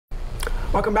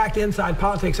Welcome back to Inside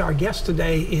Politics. Our guest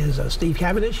today is Steve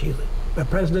Cavendish. He's the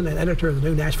president and editor of the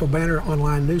new Nashville Banner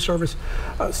online news service.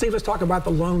 Steve, let's talk about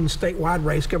the lone statewide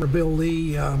race. Governor Bill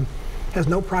Lee has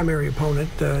no primary opponent.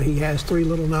 He has three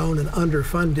little-known and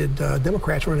underfunded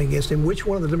Democrats running against him. Which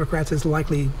one of the Democrats is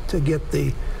likely to get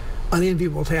the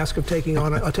unenviable task of taking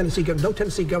on a Tennessee governor? No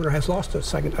Tennessee governor has lost a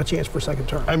chance for a second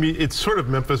term. I mean, it's sort of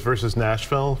Memphis versus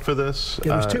Nashville for this.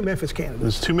 Yeah, there's two Memphis candidates.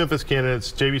 There's two Memphis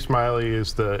candidates. J.B. Smiley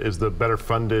is the better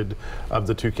funded of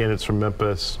the two candidates from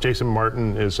Memphis. Jason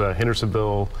Martin is a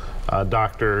Hendersonville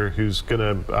doctor who's kind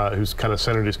of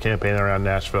centered his campaign around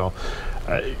Nashville.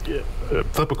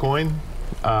 Flip a coin.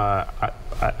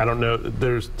 I don't know.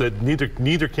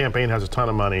 Neither campaign has a ton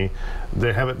of money.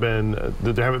 There hasn't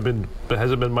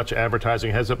been much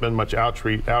advertising. Hasn't been much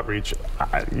outreach. Who's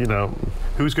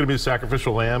going to be the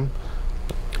sacrificial lamb?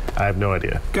 I have no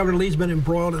idea. Governor Lee's been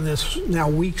embroiled in this now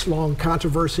weeks-long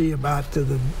controversy about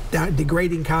the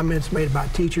degrading comments made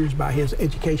about teachers by his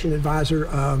education advisor,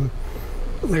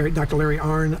 Dr. Larry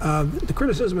Arnn. The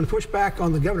criticism and pushback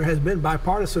on the governor has been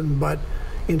bipartisan, but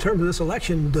in terms of this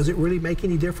election, does it really make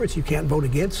any difference? You can't vote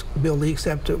against Bill Lee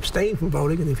except to abstain from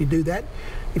voting, and if you do that,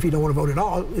 if you don't want to vote at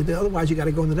all, otherwise you got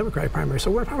to go in the Democratic primary. So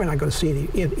we're probably not going to see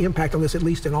any impact on this, at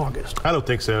least in August. I don't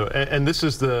think so. And this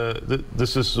is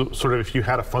sort of, if you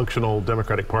had a functional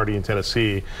Democratic Party in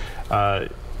Tennessee,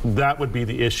 that would be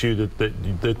the issue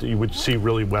that you would see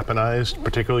really weaponized,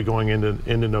 particularly going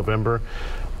into November.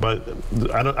 But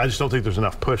I just don't think there's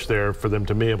enough push there for them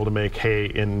to be able to make hay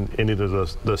in either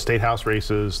the state house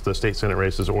races, the state senate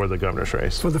races, or the governor's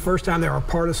race. For the first time, there are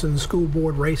partisan school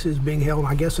board races being held,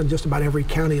 I guess, in just about every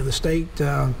county of the state.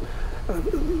 Has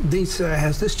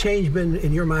this change been,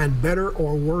 in your mind, better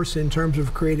or worse in terms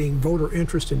of creating voter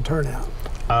interest and turnout?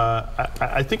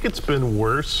 I think it's been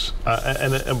worse,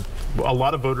 and a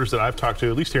lot of voters that I've talked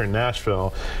to, at least here in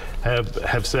Nashville,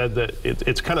 have said that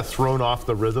it's kind of thrown off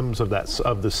the rhythms of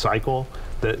the cycle.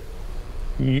 That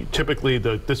typically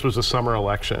this was a summer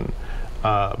election,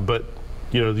 but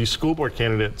these school board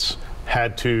candidates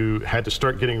had to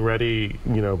start getting ready,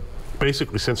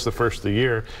 basically since the first of the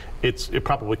year. It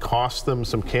probably cost them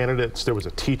some candidates. There was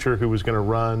a teacher who was going to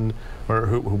run, or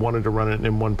who wanted to run it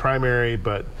in one primary,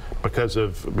 but because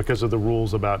of the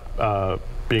rules about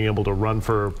being able to run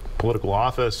for political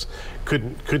office,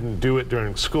 couldn't do it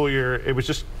during the school year. It was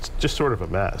just sort of a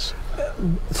mess.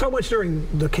 So much during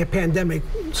the pandemic,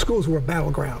 schools were a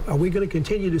battleground. Are we going to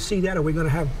continue to see that? Are we going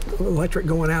to have electric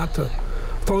going out to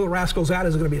throw the rascals out?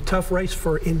 Is it going to be a tough race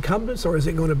for incumbents, or is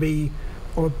it going to be,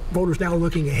 or voters now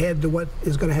looking ahead to what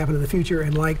is going to happen in the future,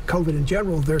 and like COVID in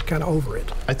general, they're kind of over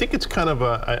it? I think it's kind of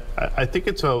I think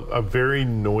it's a very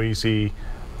noisy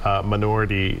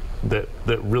minority that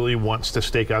really wants to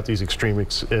stake out these extreme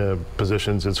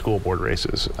positions in school board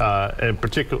races, and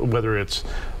particularly whether it's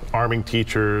arming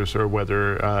teachers or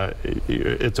whether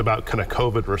it's about kind of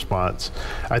COVID response.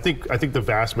 I think the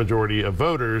vast majority of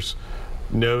voters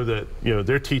know that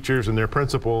their teachers and their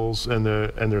principals and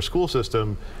their school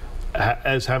system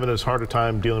as having as hard a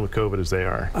time dealing with COVID as they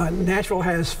are. Nashville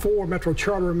has 4 Metro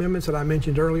Charter amendments that I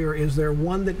mentioned earlier. Is there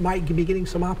one that might be getting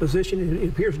some opposition? It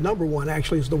appears number 1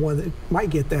 actually is the one that might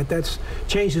get that. That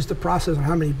changes the process of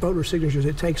how many voter signatures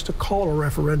it takes to call a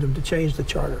referendum to change the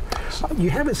charter. You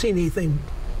haven't seen anything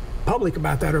public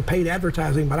about that or paid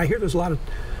advertising, but I hear there's a lot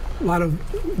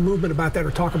of movement about that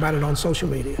or talk about it on social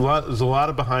media. There's a lot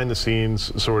of behind the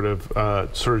scenes sort of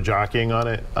jockeying on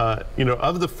it.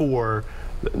 Of the 4,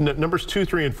 numbers 2,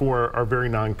 3, and 4 are very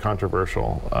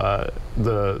non-controversial.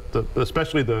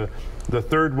 Especially the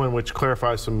third one, which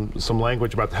clarifies some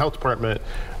language about the health department,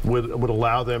 would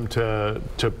allow them to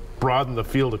broaden the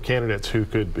field of candidates who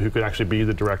could actually be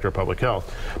the director of public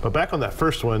health. But back on that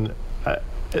first one,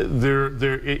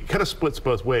 it kind of splits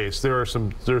both ways. This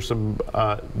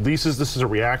is a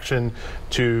reaction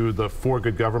to the For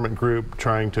Good Government group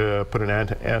trying to put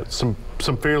some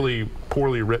fairly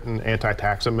poorly written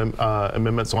anti-tax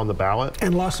amendments on the ballot.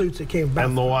 And lawsuits that came back.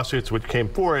 And the lawsuits which came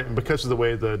for it, and because of the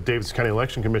way the Davidson County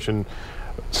Election Commission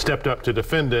stepped up to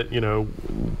defend it,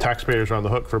 taxpayers are on the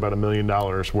hook for about $1 million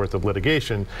worth of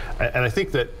litigation. And I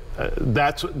think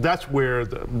that's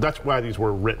why these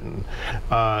were written.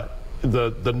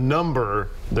 The number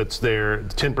that's there,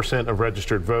 10% of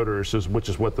registered voters, which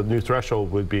is what the new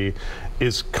threshold would be,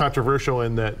 is controversial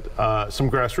in that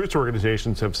some grassroots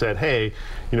organizations have said, hey,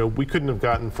 we couldn't have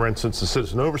gotten, for instance, the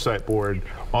Citizen Oversight Board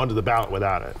onto the ballot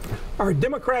without it. Are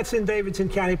Democrats in Davidson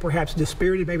County perhaps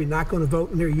dispirited, maybe not going to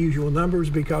vote in their usual numbers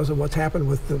because of what's happened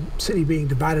with the city being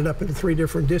divided up into 3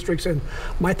 different districts? And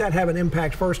might that have an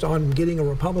impact first on getting a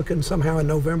Republican somehow in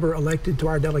November elected to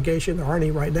our delegation? There aren't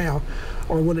any right now.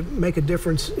 Or would it make make a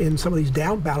difference in some of these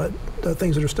down ballot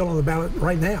things that are still on the ballot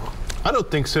right now? I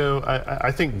don't think so.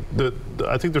 I think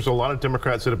there's a lot of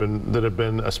Democrats that have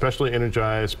been especially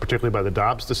energized, particularly by the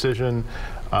Dobbs decision,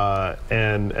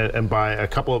 and by a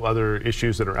couple of other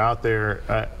issues that are out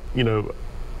there. You know,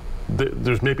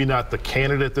 there's maybe not the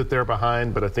candidate that they're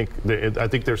behind, but I think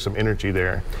there's some energy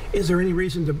there. Is there any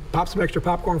reason to pop some extra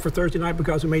popcorn for Thursday night,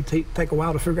 because it may take a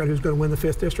while to figure out who's going to win the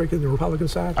 5th district in the Republican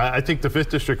side? I think the 5th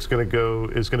district's going to go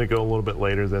a little bit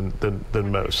later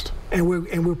than most. And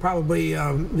we're probably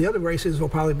the other races will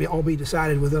probably all be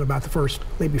decided within about the first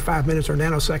maybe 5 minutes or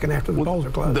nanosecond after the polls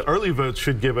are closed. The early votes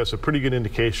should give us a pretty good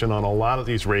indication on a lot of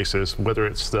these races, whether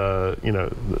it's the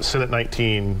the Senate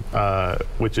 19,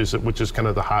 which is kind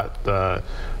of the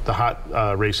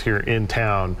hot race here in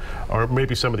town, or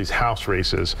maybe some of these House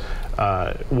races.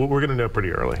 We're going to know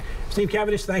pretty early. Steve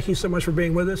Cavendish, thank you so much for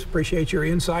being with us. Appreciate your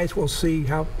insights. We'll see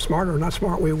how smart or not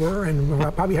smart we were, and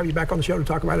we'll probably have you back on the show to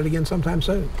talk about it again sometime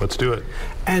soon. Let's do it.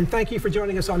 And thank you for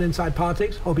joining us on Inside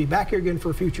Politics. We'll be back here again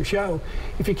for a future show.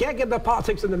 If you can't get enough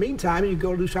politics in the meantime, you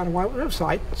go to the Channel White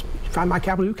website, find my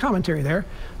Capital News commentary there.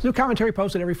 There's a new commentary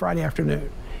posted every Friday afternoon.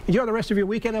 Enjoy the rest of your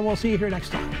weekend, and we'll see you here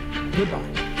next time.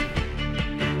 Goodbye.